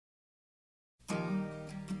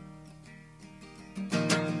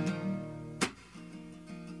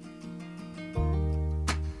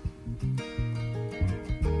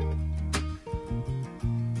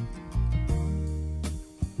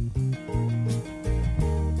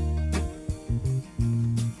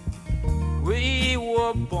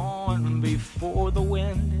were born before the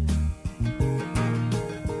wind,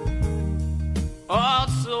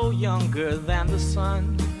 also younger than the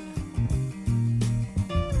sun.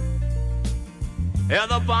 Yeah,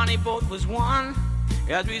 the bonnie boat was one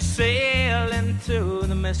as we sail into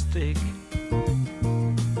the mystic.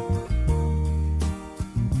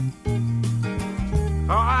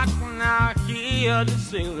 I can now hear the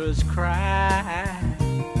sailors cry,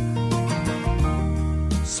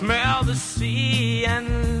 smell the sea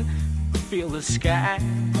and feel the sky.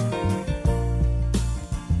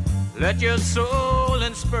 Let your soul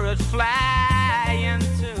and spirit fly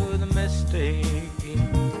into the mystic.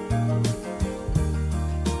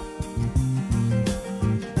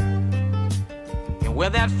 And where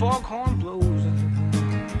that foghorn blows,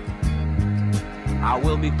 I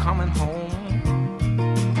will be coming home.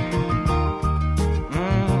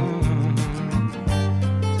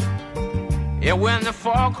 Yeah, when the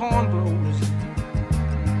foghorn blows,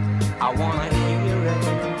 I wanna hear it.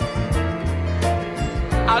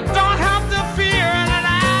 I don't have to fear it, and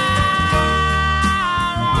I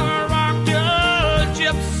wanna rock your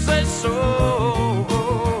gypsy soul,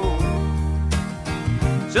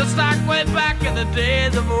 just like way back in the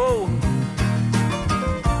days of old.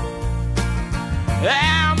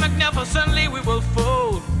 Yeah, magnificently we will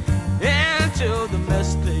fold into the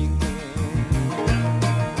mystic.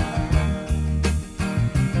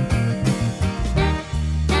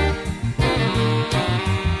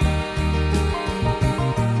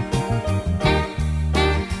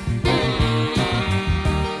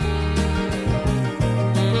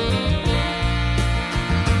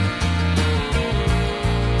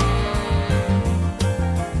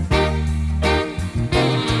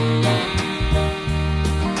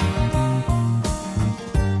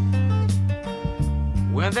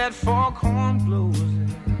 When that foghorn blows,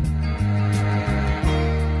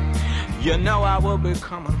 you know I will be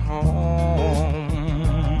coming home.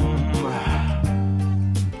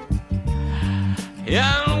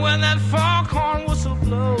 Yeah, and when that foghorn whistle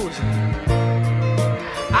blows,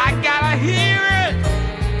 I gotta hear it.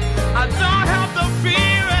 I don't have to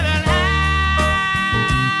fear it, and I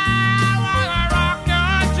wanna rock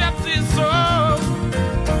your gypsy soul,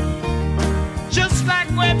 just like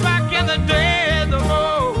way back in the days of old.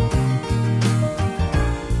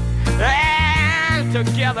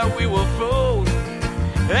 Together we will fold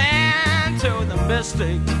into the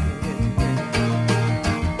mystic.